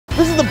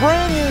This is the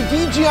brand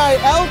new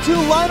DJI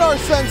L2 LiDAR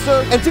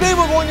sensor, and today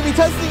we're going to be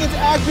testing its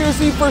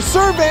accuracy for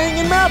surveying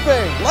and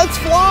mapping. Let's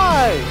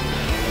fly!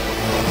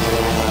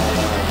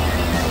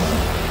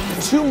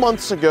 2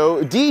 months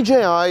ago,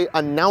 DJI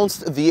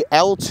announced the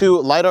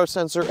L2 LiDAR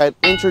sensor at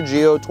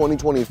Intergeo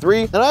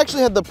 2023, and I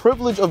actually had the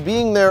privilege of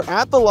being there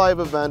at the live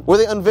event where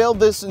they unveiled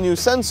this new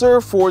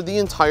sensor for the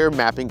entire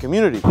mapping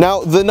community. Now,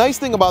 the nice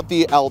thing about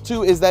the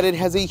L2 is that it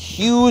has a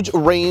huge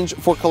range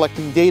for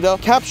collecting data,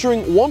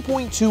 capturing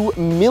 1.2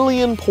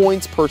 million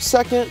points per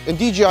second, and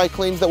DJI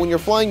claims that when you're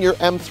flying your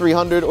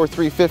M300 or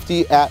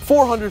 350 at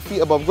 400 feet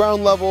above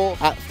ground level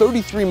at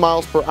 33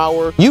 miles per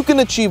hour, you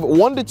can achieve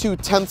 1 to 2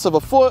 tenths of a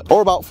foot,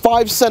 or about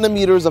 5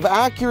 centimeters of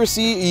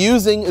accuracy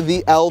using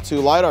the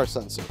L2 LiDAR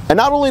sensor. And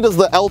not only does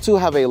the L2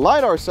 have a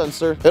LiDAR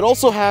sensor, it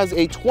also has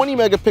a 20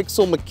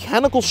 megapixel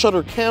mechanical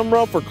shutter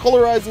camera for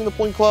colorizing the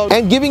point cloud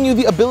and giving you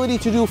the ability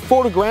to do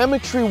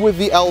photogrammetry with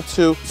the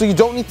L2, so you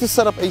don't need to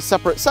set up a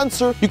separate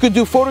sensor. You could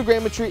do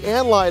photogrammetry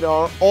and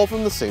LiDAR all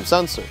from the same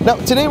sensor. Now,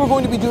 today we're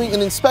going to be doing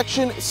an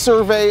inspection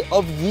survey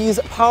of these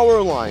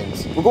power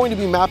lines. We're going to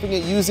be mapping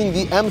it using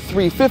the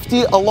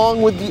M350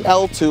 along with the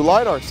L2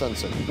 LiDAR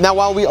sensor. Now,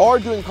 while we are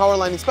doing power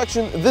line inspection,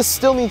 this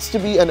still needs to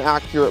be an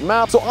accurate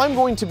map, so I'm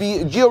going to be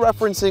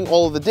georeferencing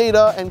all of the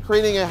data and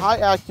creating a high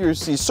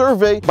accuracy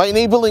survey by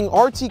enabling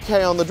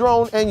RTK on the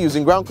drone and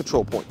using ground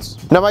control points.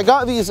 Now, I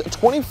got these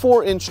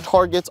 24-inch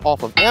targets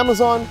off of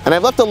Amazon, and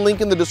I've left a link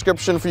in the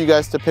description for you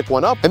guys to pick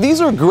one up. And these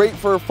are great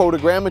for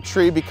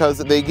photogrammetry because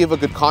they give a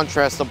good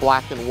contrast of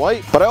black and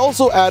white, but I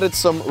also added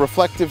some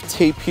reflective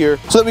tape here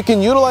so that we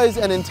can utilize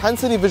an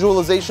intensity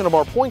visualization of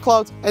our point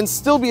clouds and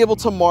still be able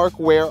to mark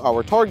where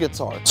our targets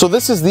are. So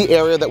this is the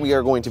area that we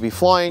are going to be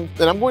flying,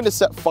 and I'm going to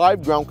set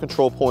 5 ground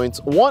control points,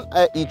 1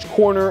 at each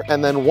corner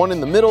and then 1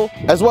 in the middle,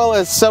 as well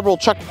as several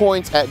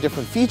checkpoints at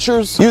different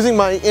features using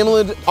my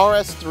inland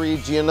RS3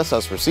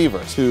 GNSS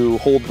receiver to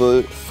hold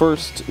the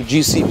first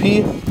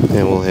GCP,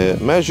 and we'll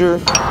hit measure.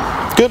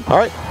 Good. All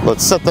right,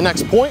 let's set the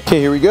next point. Okay,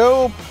 here we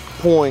go.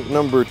 Point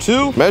number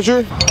 2,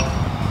 measure.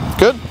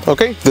 Good.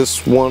 Okay,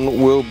 this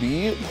one will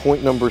be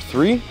point number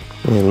 3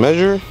 and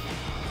measure.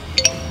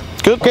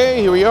 Good.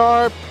 Okay, here we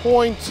are,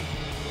 point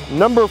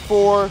number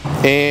 4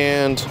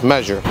 and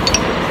measure.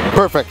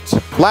 Perfect.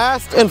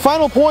 Last and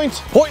final point,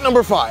 point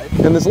number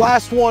 5. And this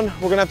last one,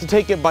 we're gonna have to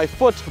take it by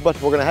foot, but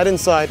we're gonna head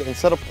inside and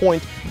set a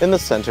point in the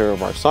center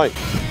of our site.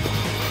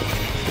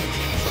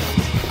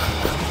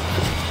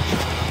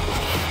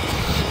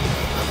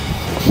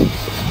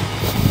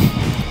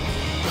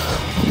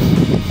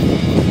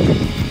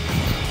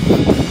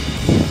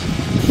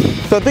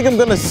 So I think I'm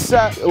gonna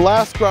set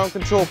last ground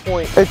control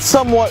point. It's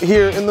somewhat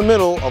here in the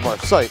middle of our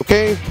site.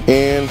 Okay,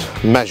 and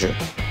measure.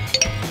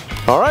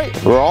 All right,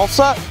 we're all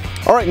set.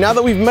 All right, now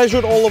that we've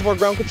measured all of our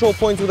ground control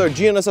points with our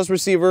GNSS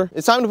receiver,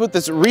 it's time to put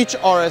this Reach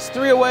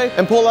RS3 away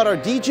and pull out our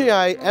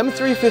DJI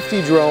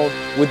M350 drone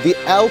with the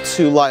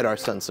L2 LiDAR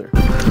sensor.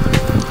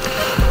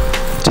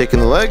 Taking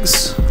the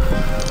legs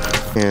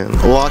and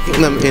locking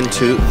them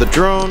into the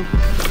drone.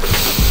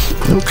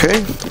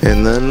 Okay,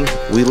 and then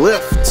we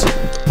lift.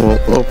 We'll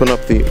open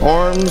up the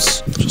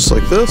arms just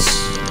like this,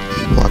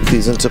 lock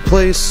these into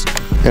place,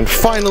 and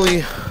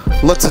finally,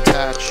 let's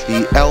attach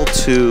the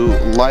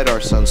L2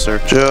 LiDAR sensor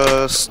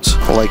just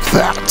like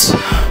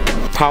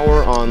that.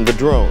 Power on the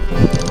drone.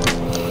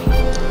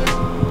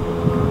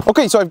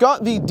 Okay, so I've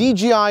got the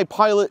DJI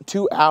Pilot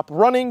 2 app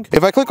running.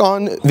 If I click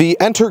on the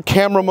enter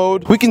camera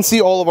mode, we can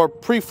see all of our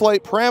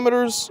pre-flight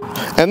parameters.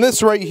 And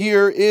this right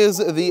here is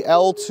the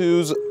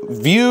L2's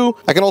view.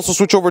 I can also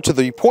switch over to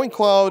the point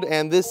cloud,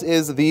 and this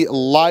is the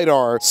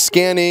LiDAR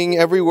scanning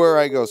everywhere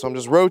I go. So I'm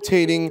just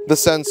rotating the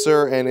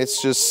sensor and it's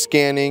just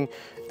scanning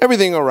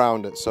everything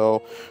around it.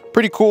 So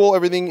pretty cool,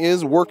 everything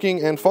is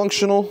working and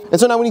functional. And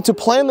so now we need to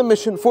plan the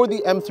mission for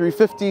the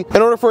M350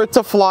 in order for it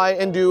to fly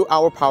and do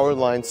our power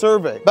line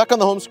survey. Back on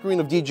the home screen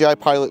of DJI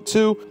Pilot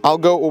 2, I'll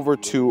go over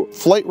to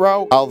flight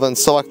route. I'll then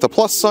select the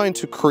plus sign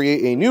to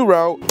create a new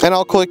route, and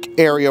I'll click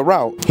area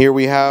route. Here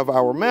we have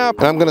our map,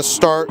 and I'm gonna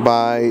start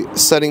by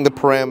setting the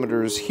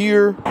parameters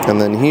here, and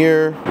then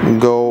here,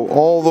 and go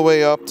all the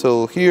way up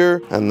till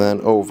here, and then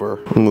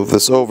over. Move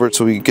this over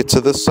so we get to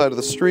this side of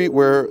the street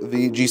where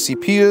the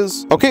GCP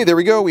is. Okay, there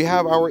we go, we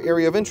have our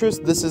area of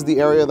interest. This is the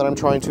area that I'm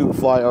trying to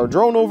fly our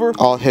drone over.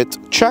 I'll hit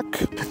check,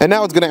 and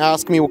now it's going to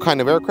ask me what kind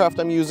of aircraft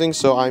I'm using.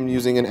 So I'm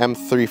using an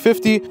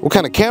M350. What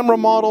kind of camera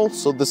model?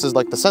 So this is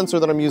like the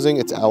sensor that I'm using,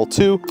 it's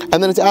L2.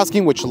 And then it's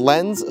asking which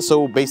lens.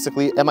 So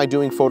basically, am I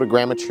doing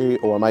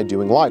photogrammetry or am I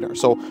doing LiDAR?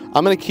 So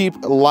I'm going to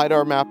keep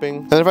LiDAR mapping.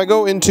 And if I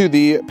go into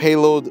the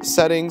payload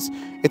settings,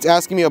 it's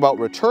asking me about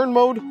return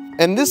mode,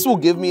 and this will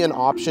give me an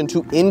option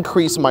to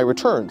increase my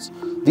returns.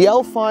 The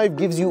L5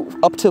 gives you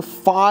up to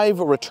 5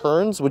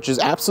 returns, which is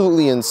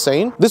absolutely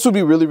insane. This would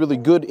be really, really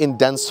good in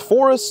dense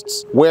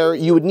forests where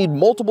you would need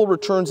multiple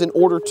returns in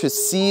order to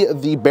see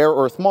the bare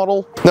earth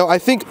model. Now, I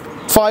think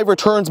 5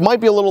 returns might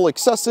be a little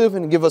excessive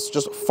and give us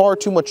just far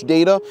too much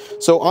data.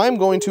 So I'm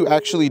going to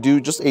actually do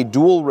just a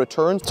dual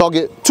return. So I'll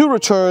get 2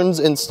 returns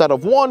instead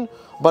of 1,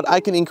 but I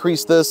can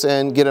increase this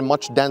and get a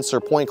much denser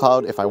point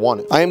cloud if I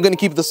want it. I am going to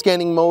keep the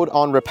scanning mode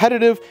on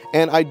repetitive,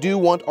 and I do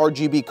want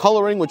RGB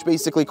coloring, which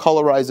basically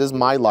colorizes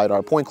my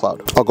LiDAR point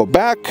cloud. I'll go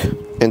back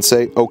and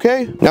say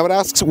okay. Now it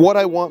asks what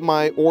I want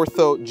my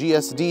ortho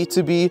GSD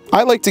to be.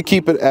 I like to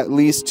keep it at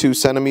least 2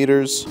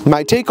 centimeters.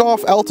 My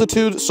takeoff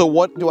altitude, so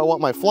what do I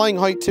want my flying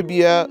height to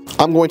be at?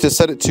 I'm going to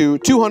set it to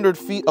 200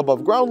 feet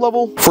above ground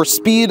level. For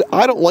speed,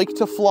 I don't like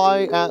to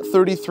fly at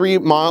 33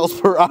 miles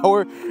per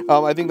hour.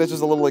 I think that's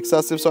just a little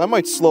excessive, so I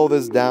might slow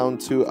this down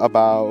to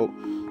about,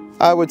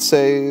 I would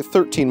say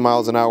 13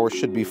 miles an hour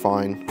should be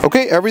fine.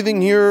 Okay,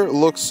 everything here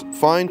looks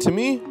fine to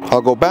me.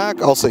 I'll go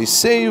back, I'll say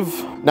save.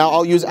 Now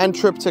I'll use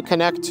Ntrip to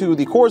connect to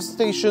the core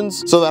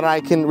stations so that I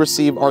can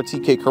receive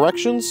RTK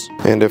corrections.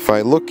 And if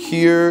I look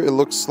here, it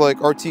looks like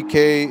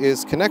RTK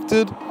is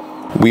connected.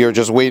 We are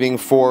just waiting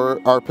for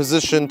our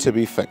position to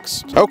be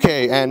fixed.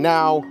 Okay, and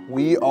now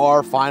we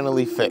are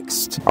finally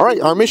fixed. All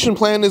right, our mission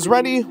plan is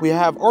ready. We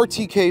have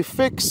RTK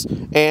fixed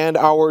and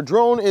our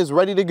drone is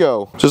ready to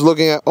go. Just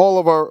looking at all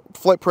of our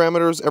flight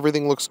parameters,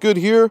 everything looks good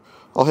here.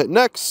 I'll hit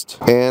next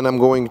and I'm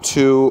going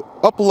to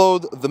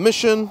upload the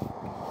mission.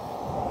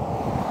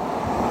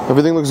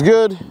 Everything looks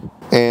good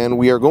and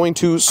we are going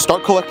to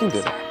start collecting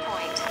data.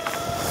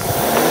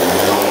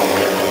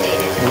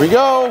 Here we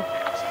go.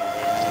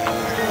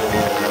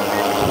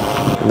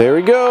 There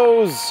he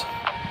goes.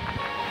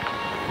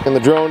 And the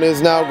drone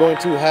is now going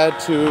to head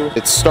to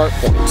its start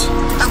point.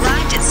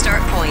 Arrived at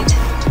start point.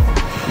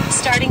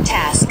 Starting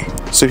task.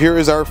 So here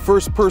is our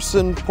first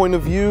person point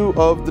of view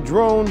of the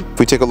drone. If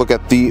we take a look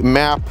at the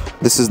map,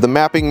 this is the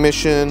mapping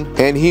mission,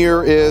 and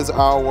here is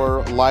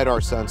our LiDAR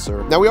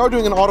sensor. Now we are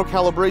doing an auto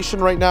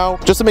calibration right now,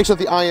 just to make sure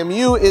that the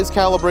IMU is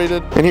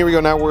calibrated. And here we go,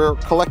 now we're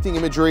collecting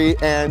imagery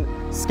and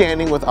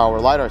scanning with our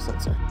LiDAR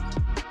sensor.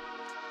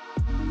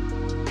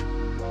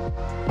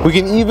 We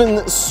can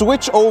even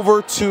switch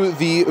over to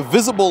the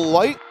visible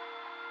light.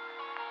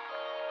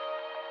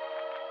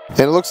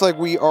 And it looks like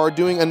we are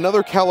doing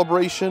another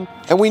calibration.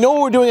 And we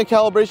know we're doing a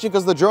calibration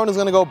because the drone is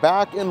going to go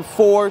back and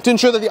forth to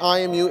ensure that the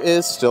IMU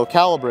is still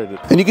calibrated.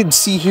 And you can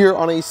see here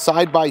on a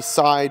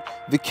side-by-side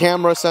the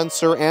camera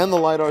sensor and the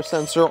LiDAR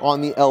sensor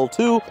on the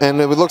L2. And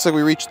it looks like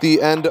we reached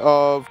the end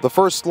of the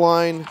first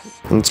line.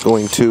 And it's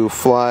going to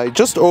fly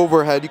just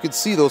overhead. You can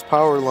see those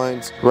power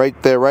lines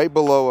right there, right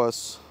below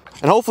us.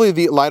 And hopefully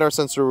the LiDAR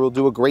sensor will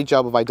do a great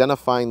job of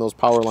identifying those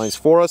power lines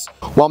for us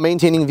while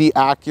maintaining the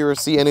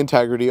accuracy and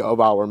integrity of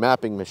our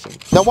mapping mission.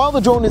 Now, while the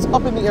drone is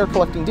up in the air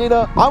collecting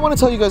data, I want to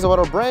tell you guys about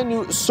our brand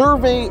new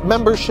survey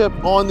membership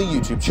on the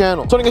YouTube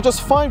channel. Starting at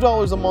just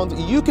 $5 a month,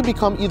 you can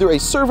become either a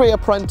survey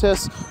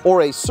apprentice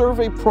or a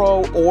survey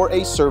pro or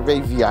a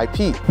survey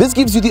VIP. This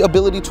gives you the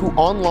ability to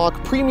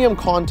unlock premium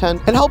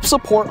content and help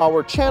support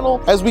our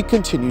channel as we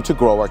continue to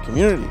grow our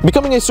community.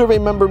 Becoming a survey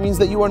member means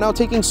that you are now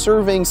taking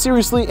surveying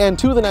seriously and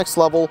to the next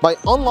level by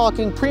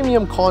unlocking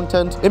premium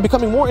content and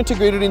becoming more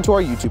integrated into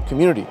our YouTube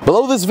community.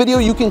 Below this video,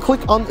 you can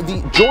click on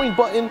the join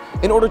button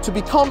in order to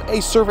become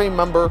a survey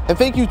member. And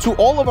thank you to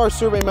all of our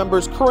survey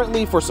members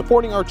currently for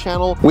supporting our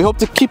channel. We hope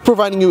to keep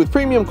providing you with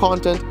premium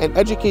content and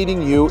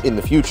educating you in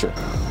the future.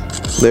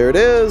 There it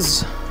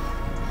is.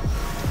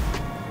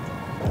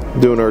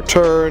 Doing our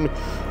turn.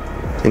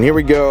 And here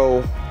we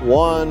go.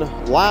 One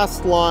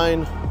last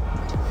line.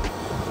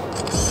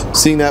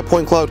 Seeing that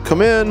point cloud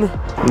come in.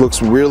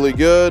 Looks really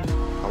good.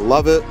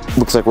 Love it.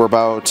 Looks like we're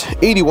about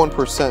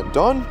 81%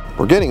 done.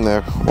 We're getting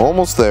there,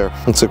 almost there.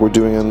 Looks like we're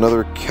doing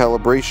another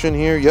calibration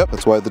here. Yep,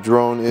 that's why the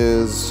drone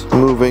is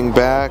moving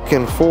back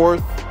and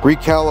forth,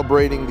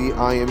 recalibrating the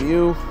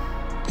IMU.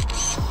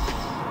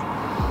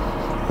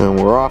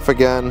 And we're off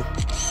again.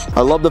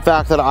 I love the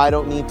fact that I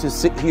don't need to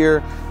sit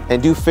here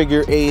and do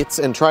figure eights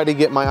and try to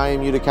get my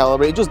IMU to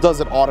calibrate. It just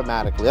does it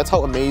automatically. That's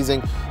how amazing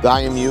the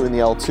IMU in the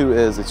L2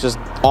 is. It's just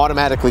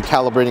automatically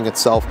calibrating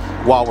itself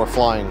while we're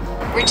flying.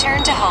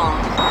 Return to home.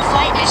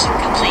 Flight mission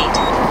complete.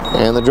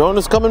 And the drone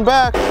is coming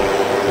back.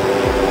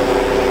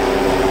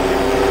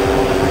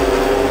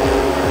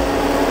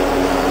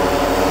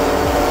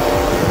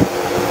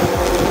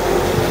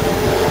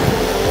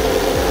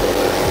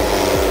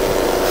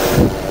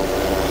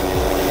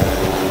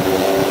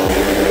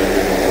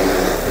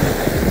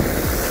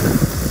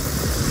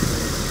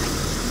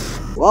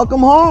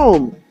 Welcome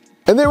home.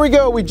 And there we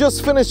go, we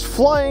just finished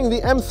flying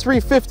the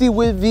M350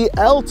 with the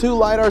L2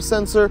 LiDAR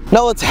sensor.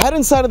 Now let's head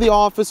inside of the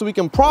office so we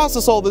can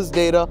process all this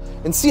data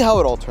and see how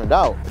it all turned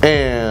out.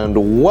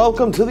 And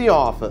welcome to the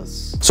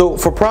office. So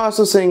for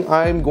processing,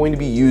 I'm going to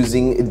be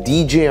using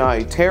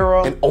DJI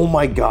Terra. And oh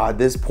my God,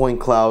 this point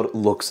cloud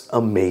looks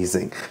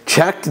amazing.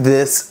 Check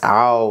this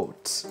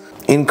out.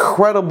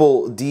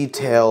 Incredible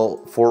detail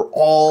for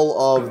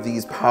all of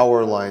these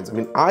power lines. I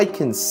mean, I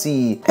can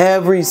see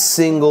every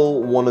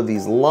single one of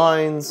these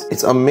lines.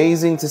 It's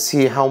amazing to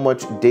see how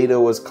much data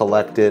was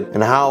collected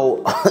and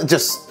how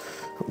just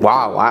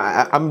Wow,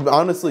 I'm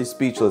honestly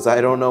speechless.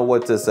 I don't know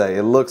what to say.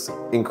 It looks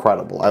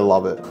incredible. I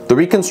love it. The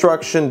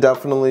reconstruction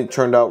definitely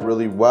turned out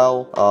really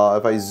well.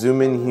 If I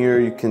zoom in here,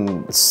 you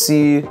can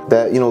see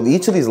that, you know,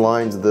 each of these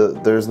lines,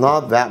 there's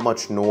not that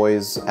much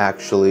noise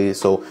actually.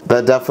 So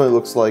that definitely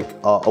looks like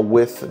a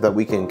width that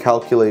we can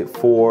calculate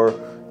for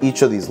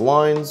each of these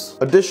lines.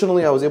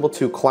 Additionally, I was able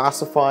to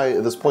classify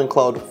this point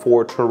cloud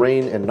for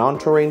terrain and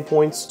non-terrain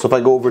points. So if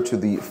I go over to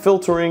the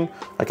filtering,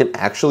 I can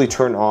actually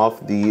turn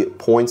off the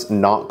points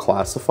not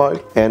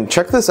classified. And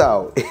check this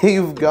out.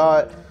 You've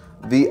got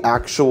the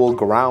actual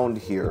ground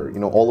here, you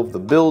know, all of the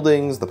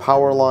buildings, the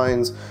power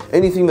lines,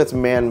 anything that's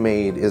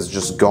man-made is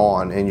just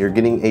gone, and you're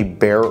getting a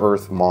bare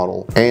earth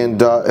model. And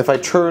if I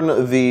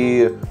turn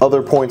the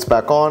other points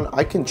back on,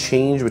 I can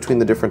change between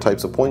the different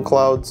types of point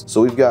clouds. So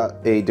we've got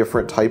a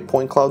different type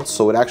point cloud,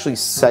 so it actually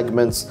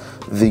segments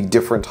the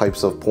different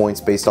types of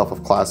points based off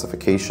of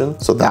classification.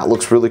 So that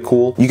looks really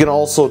cool. You can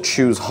also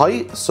choose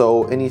height,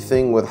 so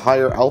anything with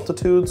higher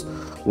altitudes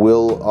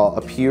will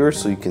appear,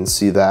 so you can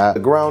see that.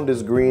 The ground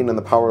is green and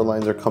the power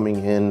lines are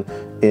coming in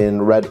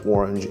red,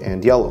 orange,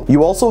 and yellow.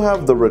 You also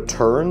have the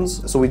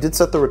returns. So we did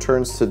set the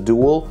returns to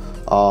dual.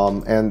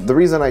 And the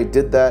reason I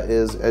did that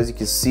is, as you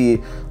can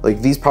see,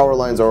 like these power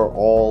lines are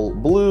all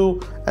blue,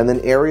 and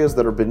then areas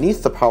that are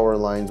beneath the power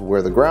lines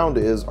where the ground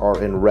is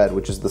are in red,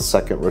 which is the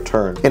second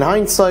return. In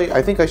hindsight,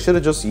 I think I should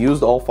have just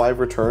used all 5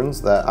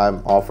 returns that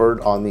I'm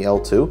offered on the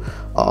L2.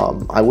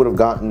 I would have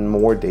gotten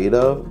more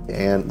data,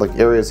 and like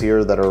areas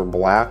here that are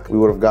black, we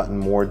would have gotten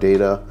more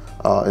data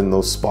in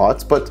those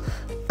spots. But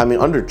I mean,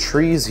 under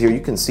trees here, you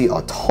can see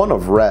a ton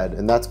of red,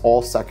 and that's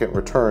all second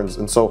returns.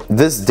 And so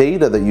this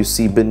data that you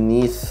see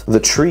beneath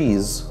the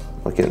trees,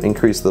 I can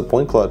increase the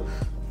point cloud,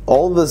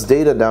 all this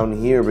data down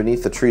here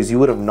beneath the trees, you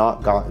would have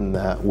not gotten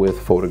that with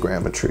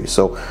photogrammetry.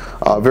 So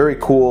very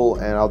cool,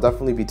 and I'll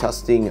definitely be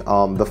testing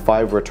the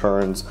 5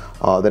 returns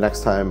the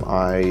next time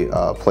I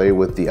play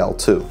with the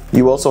L2.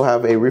 You also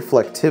have a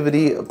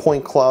reflectivity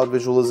point cloud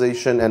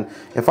visualization, and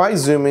if I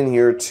zoom in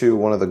here to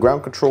one of the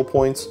ground control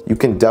points, you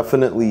can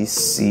definitely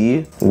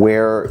see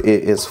where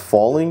it is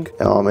falling,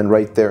 and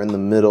right there in the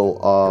middle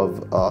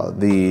of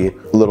the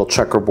little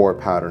checkerboard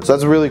pattern. So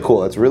that's really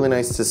cool. It's really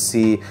nice to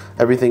see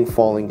everything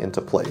falling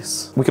into place.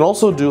 We can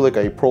also do like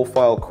a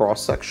profile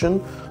cross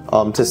section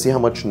to see how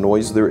much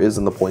noise there is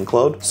in the point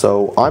cloud.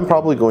 So I'm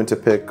probably going to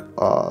pick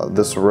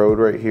this road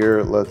right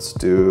here. Let's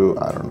do,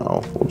 I don't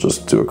know, we'll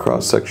just do a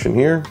cross section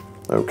here.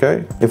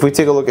 Okay. If we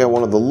take a look at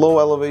one of the low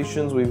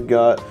elevations, we've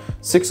got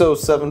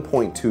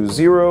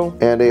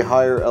 607.20 and a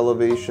higher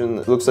elevation,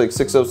 it looks like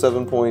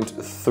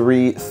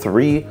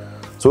 607.33.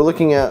 So we're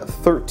looking at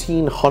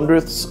 13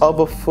 hundredths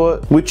of a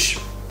foot, which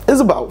is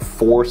about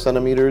 4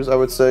 centimeters, I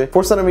would say.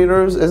 4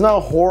 centimeters is not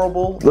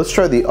horrible. Let's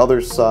try the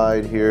other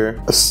side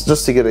here,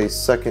 just to get a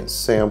second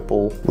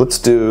sample. Let's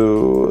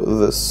do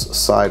this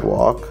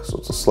sidewalk, so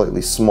it's a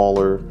slightly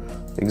smaller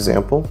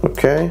example.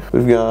 Okay,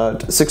 we've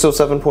got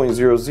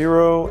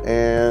 607.00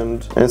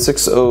 and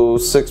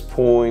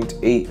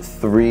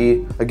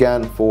 606.83,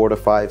 again 4 to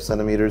 5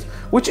 centimeters,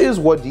 which is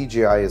what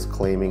DJI is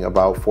claiming,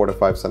 about 4 to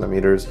 5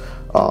 centimeters.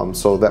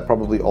 So that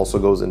probably also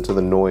goes into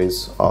the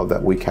noise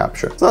that we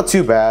capture. It's not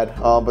too bad,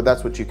 but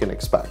that's what you can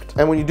expect.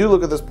 And when you do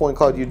look at this point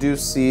cloud, you do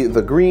see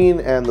the green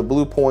and the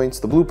blue points.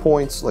 The blue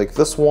points, like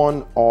this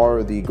one,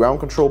 are the ground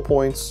control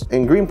points,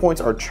 and green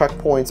points are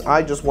checkpoints.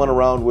 I just went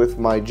around with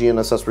my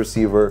GNSS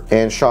receiver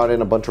and shot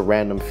in a bunch of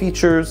random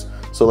features.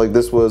 So like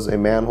this was a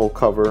manhole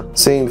cover.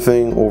 Same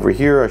thing over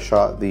here, I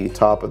shot the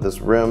top of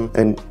this rim,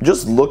 and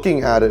just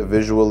looking at it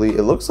visually,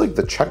 it looks like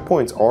the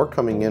checkpoints are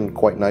coming in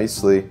quite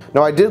nicely.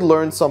 Now I did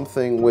learn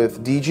something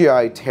with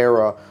DJI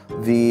Terra.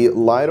 The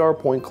LiDAR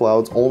point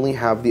clouds only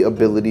have the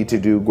ability to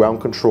do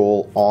ground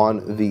control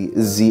on the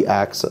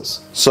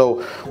Z-axis.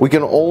 So we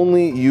can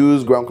only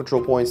use ground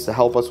control points to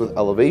help us with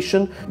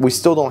elevation. We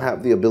still don't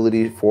have the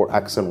ability for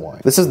X and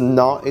Y. This is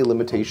not a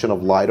limitation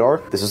of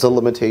LiDAR. This is a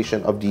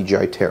limitation of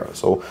DJI Terra.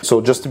 So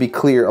just to be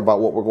clear about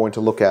what we're going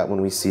to look at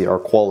when we see our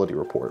quality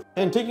report.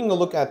 And taking a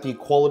look at the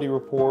quality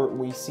report,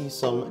 we see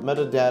some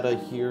metadata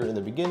here in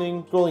the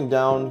beginning. Scrolling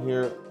down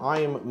here,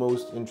 I am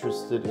most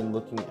interested in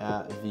looking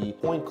at the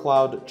point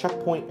cloud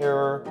checkpoint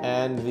error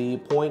and the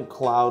point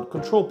cloud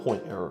control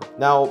point error.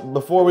 Now,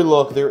 before we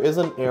look, there is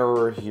an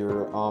error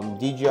here.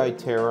 DJI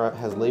Terra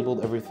has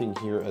labeled everything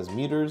here as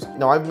meters.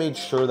 Now, I've made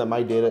sure that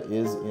my data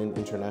is in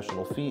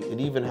international feet.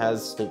 It even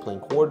has state plane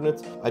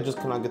coordinates. I just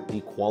cannot get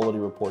the quality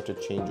report to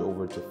change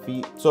over to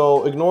feet.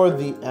 So ignore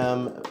the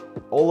M.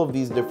 All of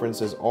these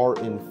differences are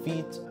in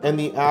feet, and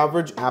the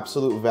average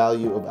absolute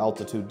value of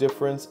altitude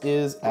difference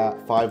is at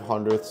 5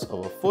 hundredths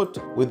of a foot,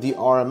 with the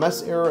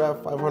RMS error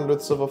at 5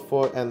 hundredths of a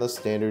foot and the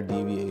standard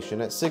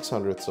deviation at 6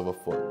 hundredths of a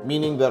foot,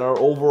 meaning that our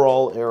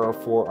overall error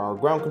for our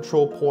ground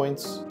control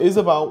points is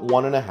about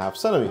 1.5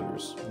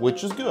 centimeters,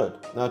 which is good.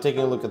 Now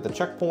taking a look at the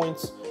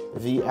checkpoints,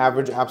 the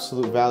average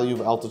absolute value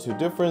of altitude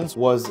difference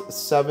was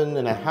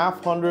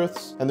 7.5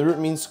 hundredths, and the root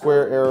mean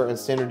square error and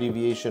standard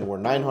deviation were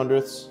 9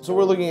 hundredths. So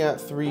we're looking at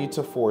 3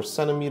 to 4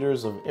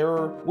 centimeters of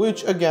error,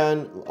 which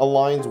again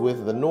aligns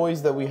with the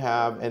noise that we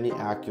have and the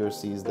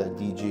accuracies that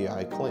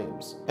DJI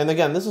claims. And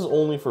again, this is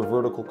only for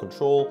vertical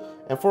control,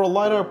 and for a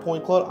LiDAR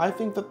point cloud, I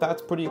think that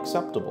that's pretty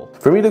acceptable.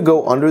 For me to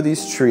go under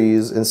these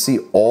trees and see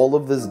all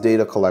of this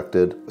data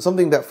collected,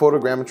 something that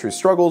photogrammetry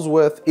struggles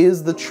with,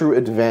 is the true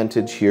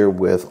advantage here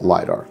with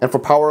LiDAR. And for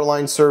power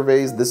line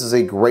surveys, this is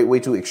a great way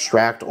to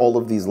extract all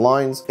of these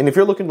lines. And if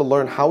you're looking to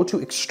learn how to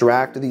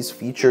extract these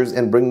features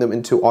and bring them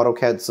into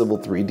AutoCAD Civil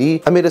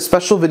 3D, I made a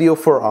special video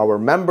for our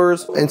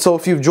members. And so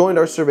if you've joined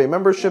our survey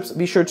memberships,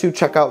 be sure to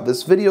check out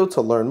this video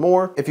to learn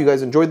more. If you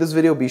guys enjoyed this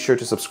video, be sure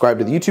to subscribe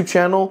to the YouTube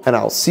channel, and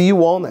I'll see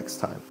you all next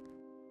time.